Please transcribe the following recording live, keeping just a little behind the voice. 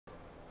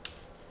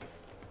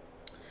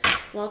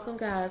Welcome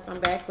guys, I'm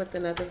back with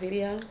another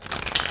video.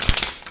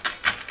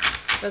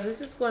 So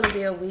this is going to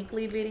be a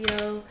weekly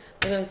video.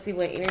 We're going to see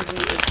what energy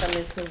is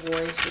coming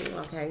towards you.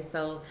 Okay,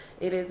 so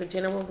it is a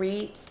general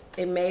read.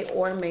 It may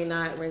or may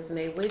not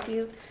resonate with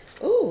you.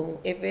 Ooh,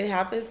 if it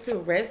happens to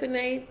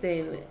resonate,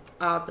 then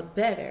all the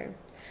better.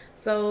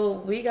 So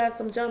we got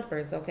some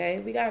jumpers, okay?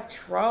 We got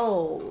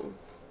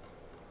trolls.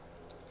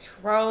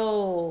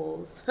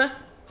 Trolls.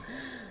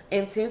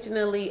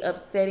 Intentionally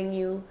upsetting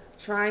you,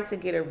 trying to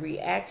get a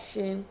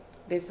reaction,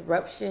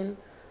 disruption,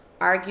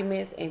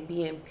 arguments, and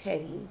being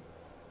petty.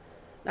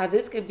 Now,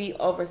 this could be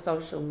over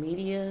social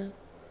media,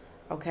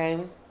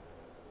 okay?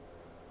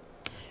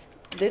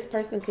 This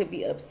person could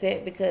be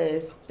upset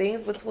because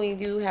things between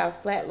you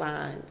have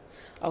flatlined,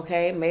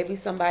 okay? Maybe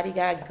somebody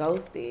got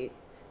ghosted,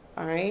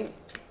 all right?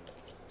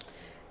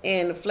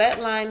 And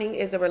flatlining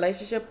is a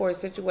relationship or a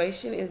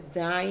situation is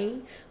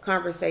dying.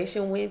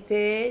 Conversation went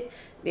dead.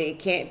 It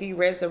can't be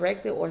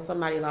resurrected, or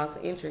somebody lost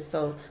interest.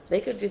 So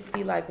they could just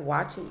be like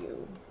watching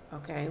you,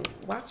 okay?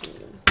 Watching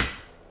you.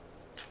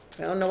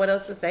 They don't know what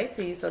else to say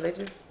to you, so they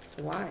just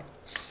watch.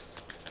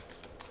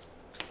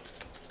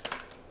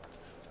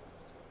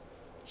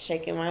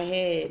 Shaking my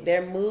head.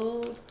 Their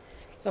mood,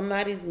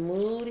 somebody's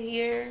mood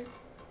here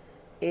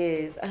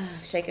is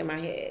shaking my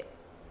head.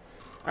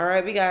 All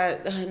right, we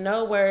got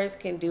no words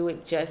can do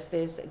it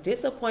justice.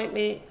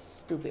 Disappointment,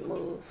 stupid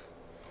move.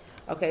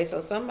 Okay,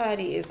 so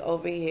somebody is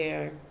over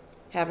here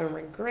having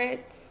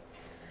regrets,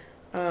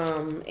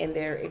 and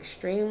they're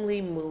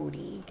extremely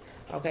moody.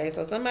 Okay,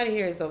 so somebody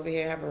here is over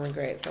here having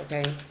regrets,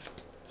 okay?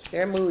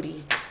 They're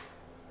moody.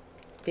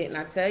 Didn't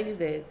I tell you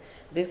this?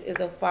 This is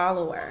a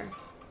follower.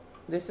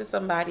 This is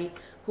somebody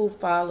who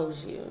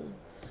follows you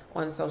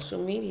on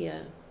social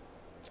media.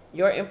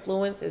 Your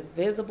influence is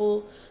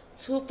visible,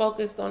 too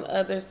focused on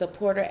others,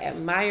 supporter,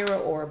 admirer,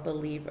 or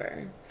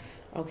believer.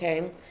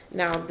 Okay,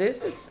 now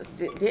this is,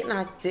 didn't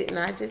I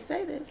just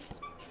say this?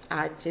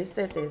 I just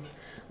said this.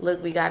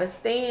 Look, we gotta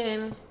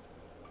stand.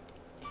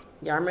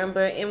 Y'all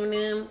remember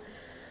Eminem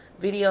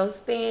video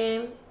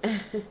stand?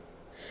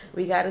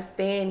 We gotta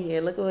stand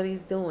here. Look at what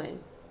he's doing.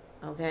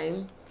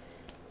 Okay,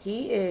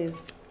 he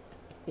is,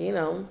 you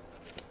know,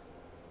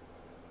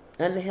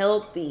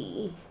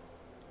 unhealthy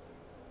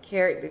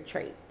character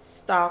traits,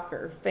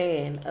 stalker,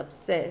 fan,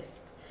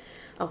 obsessed.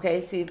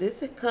 Okay, see,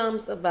 this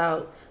comes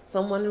about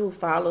someone who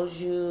follows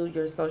you,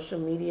 your social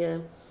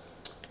media,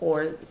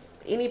 or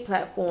any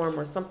platform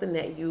or something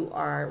that you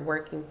are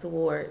working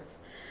towards.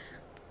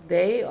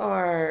 They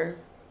are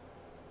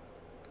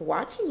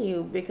watching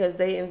you because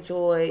they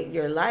enjoy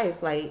your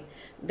life. Like,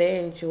 they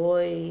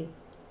enjoy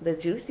the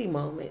juicy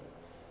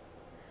moments,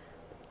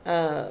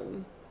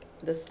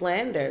 the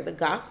slander, the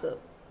gossip,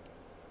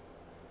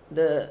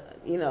 the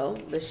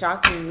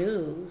shocking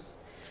news.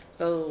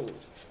 So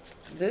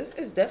this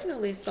is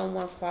definitely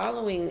someone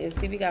following. And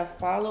see, we got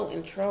follow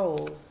and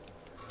trolls,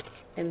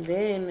 and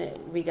then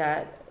we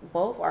got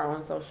both are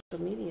on social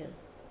media.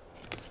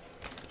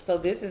 So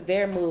this is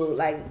their mood.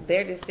 Like,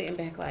 they're just sitting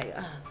back like,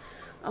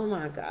 oh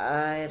my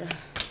God,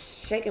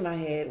 shaking my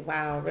head.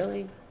 Wow,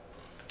 really?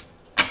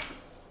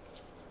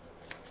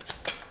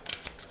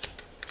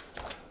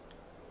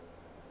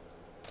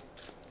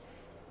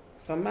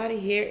 Somebody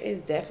here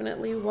is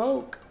definitely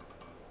woke.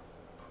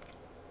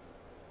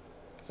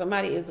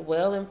 Somebody is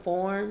well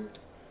informed,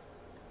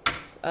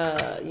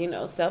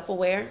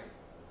 self-aware.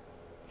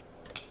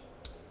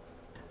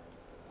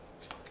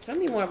 Tell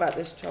me more about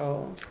this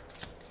troll.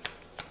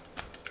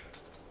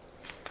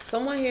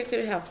 Someone here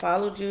could have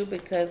followed you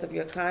because of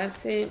your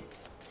content.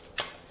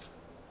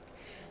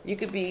 You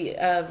could be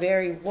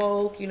very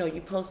woke. You know,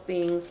 you post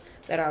things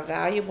that are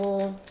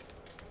valuable.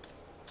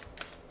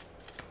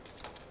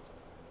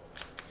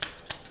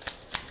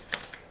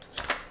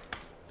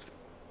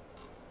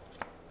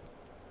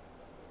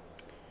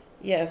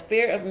 Yeah,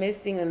 fear of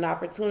missing an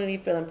opportunity,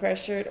 feeling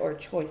pressured, or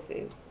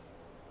choices.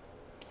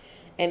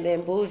 And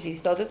then bougie.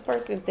 So this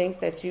person thinks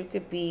that you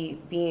could be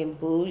being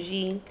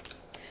bougie.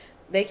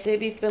 They could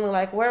be feeling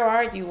like, where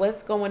are you?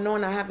 What's going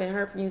on? I haven't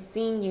heard from you,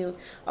 seen you.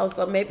 Oh,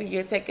 so maybe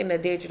you're taking a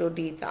digital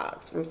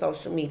detox from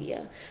social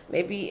media.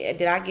 Maybe,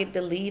 did I get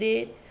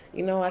deleted?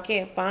 You know, I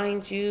can't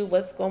find you.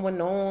 What's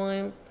going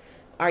on?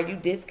 Are you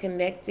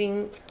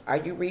disconnecting? Are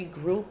you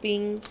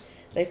regrouping?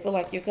 They feel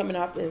like you're coming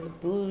off as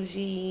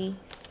bougie.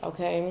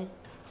 Okay,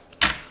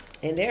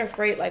 and they're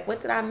afraid, like,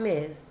 what did I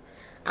miss?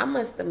 I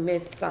must have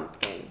missed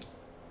something.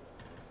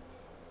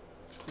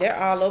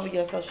 They're all over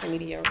your social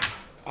media,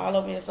 trying to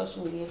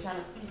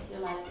piece your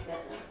life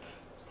together.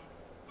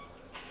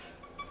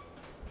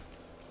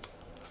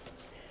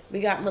 We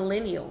got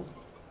millennial,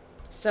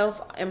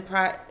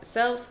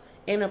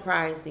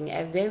 self-enterprising,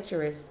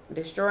 adventurous,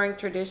 destroying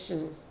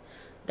traditions,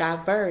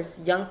 diverse,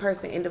 young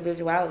person,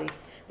 individuality.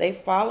 They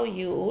follow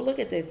you. Oh, look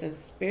at this, and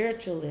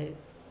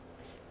spiritualist.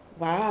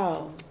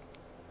 Wow.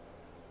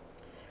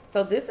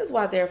 So this is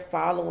why they're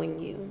following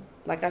you.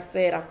 Like I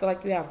said, I feel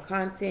like you have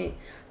content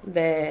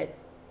that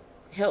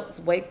helps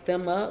wake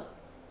them up,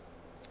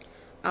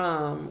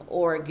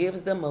 or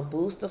gives them a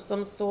boost of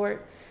some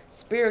sort.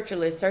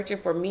 Spiritualist, searching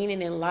for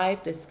meaning in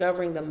life,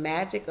 discovering the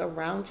magic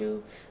around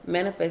you,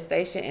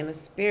 manifestation in the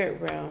spirit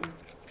realm.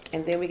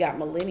 And then we got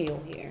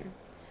millennial here.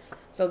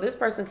 So this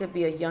person could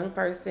be a young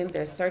person.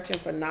 They're searching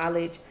for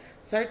knowledge,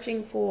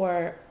 searching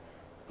for,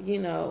 you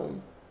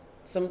know,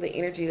 some of the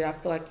energy that I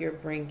feel like you're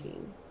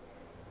bringing.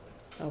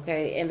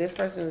 Okay, and this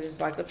person is just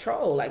like a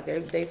troll. Like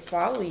they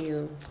follow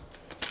you.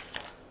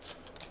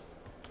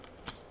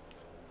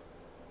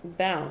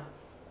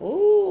 Bounce.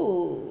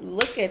 Ooh,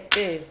 look at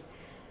this.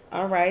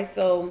 All right,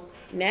 so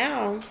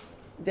now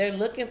they're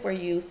looking for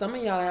you. Some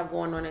of y'all have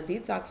gone on a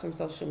detox from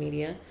social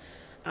media,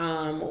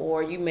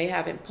 or you may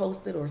haven't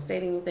posted or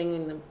said anything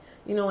in the,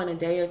 you know, in a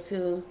day or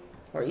two,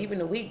 or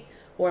even a week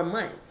or a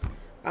month.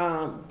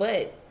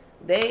 But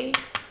they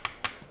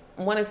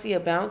want to see a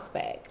bounce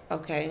back.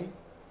 Okay,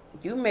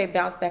 you may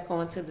bounce back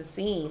onto the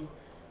scene,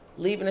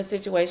 leaving a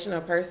situation or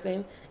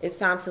person. It's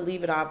time to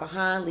leave it all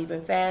behind,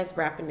 leaving fast,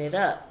 wrapping it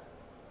up.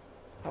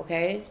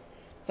 Okay.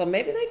 So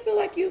maybe they feel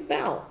like you've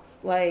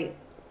bounced. Like,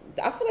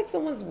 I feel like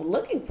someone's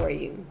looking for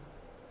you.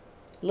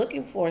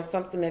 Looking for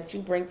something that you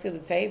bring to the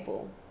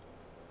table.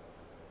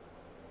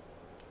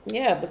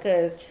 Yeah,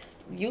 because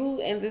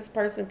you and this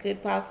person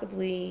could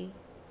possibly,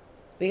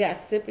 we got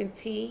sipping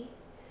tea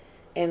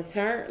and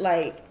turn,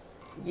 like,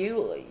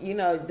 you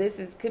know,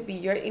 could be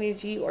your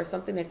energy or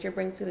something that you're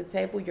bringing to the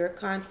table, your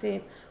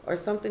content, or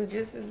something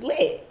just is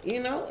lit.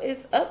 You know,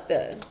 it's up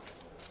there.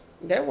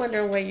 They're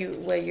wondering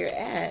where you're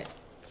at.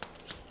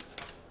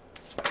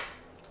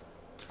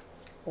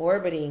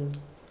 Orbiting,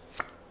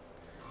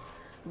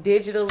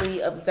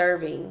 digitally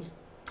observing,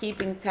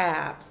 keeping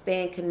tabs,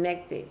 staying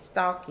connected,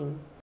 stalking,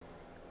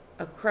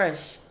 a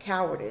crush,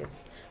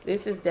 cowardice.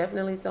 This is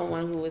definitely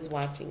someone who is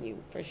watching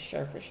you, for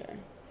sure, for sure.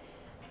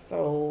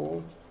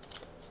 So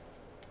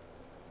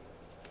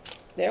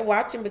they're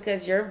watching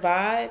because your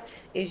vibe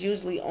is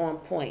usually on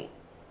point.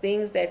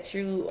 Things that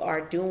you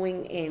are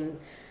doing and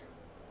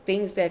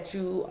things that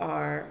you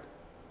are,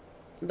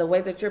 the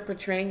way that you're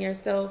portraying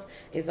yourself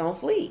is on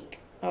fleek.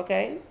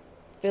 Okay,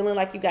 feeling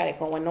like you got it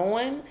going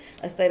on,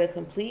 a state of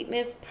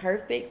completeness,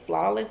 perfect,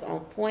 flawless, on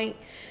point,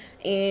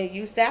 and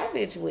you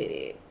savage with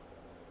it.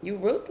 You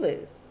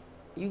ruthless.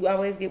 You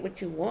always get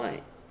what you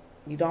want.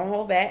 You don't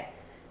hold back.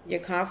 You're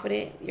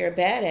confident. You're a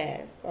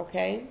badass.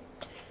 Okay,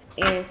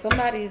 and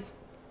somebody's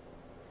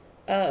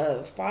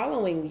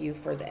following you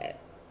for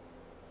that.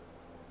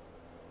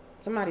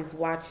 Somebody's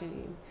watching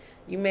you.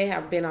 You may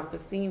have been off the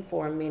scene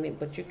for a minute,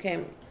 but you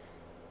can't.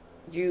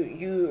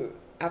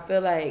 I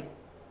feel like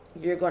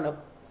you're going to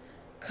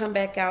come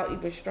back out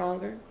even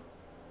stronger.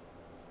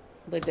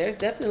 But there's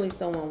definitely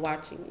someone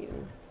watching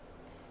you.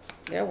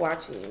 They're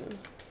watching you.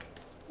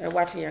 They're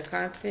watching your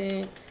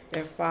content.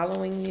 They're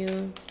following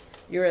you.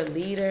 You're a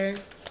leader.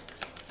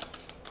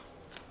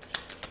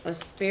 A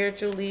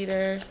spiritual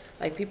leader.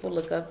 Like, people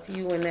look up to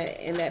you in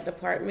that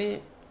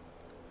department.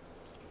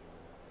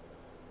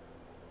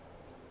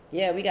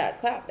 Yeah, we got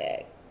clap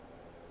back.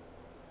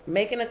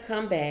 Making a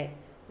comeback.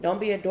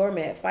 Don't be a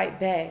doormat. Fight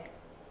back.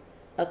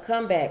 A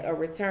comeback, a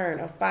return,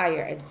 a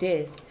fire, a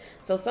diss.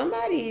 So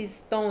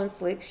somebody's throwing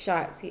slick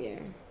shots here.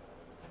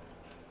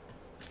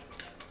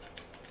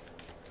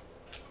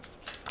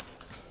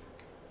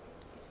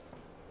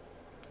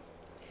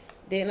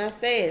 Didn't I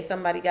say it?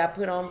 Somebody got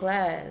put on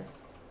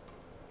blast.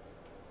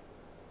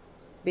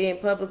 Being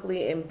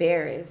publicly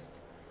embarrassed.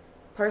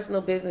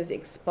 Personal business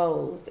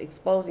exposed.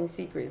 Exposing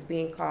secrets,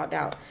 being called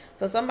out.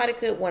 So somebody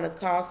could want to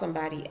call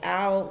somebody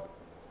out.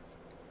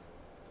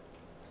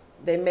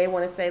 They may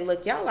want to say,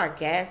 look, y'all are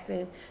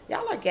gassing.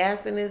 Y'all are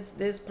gassing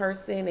this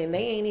person, and they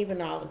ain't even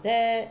all of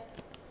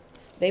that.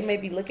 They may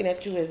be looking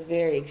at you as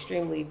very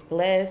extremely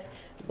blessed.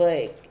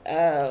 But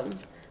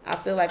I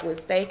feel like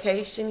with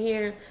staycation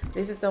here,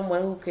 this is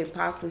someone who could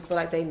possibly feel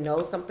like they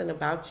know something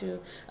about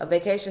you. A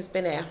vacation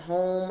spent at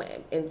home,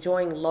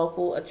 enjoying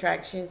local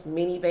attractions,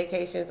 mini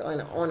vacations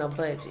on a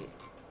budget.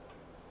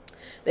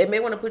 They may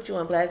want to put you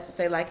on blast to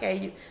say, like,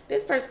 hey,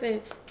 this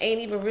person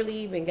ain't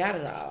even got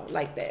it all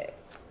like that.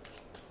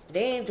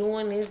 They ain't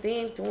doing this, they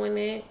ain't doing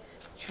that,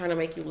 trying to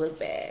make you look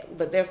bad.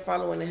 But they're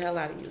following the hell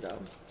out of you, though.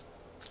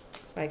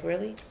 Like,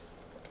 really?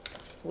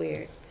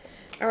 Weird.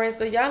 All right,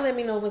 so y'all let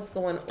me know what's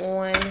going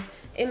on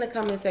in the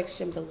comment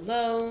section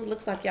below.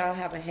 Looks like y'all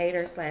have a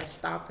hater /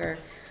 stalker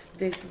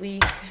this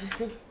week.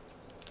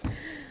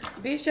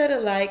 Be sure to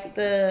like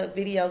the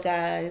video,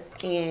 guys,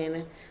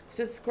 and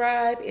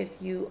subscribe if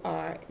you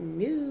are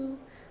new.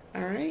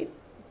 All right.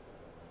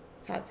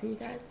 Talk to you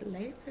guys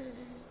later.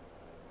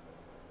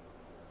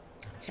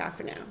 Ciao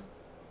for now.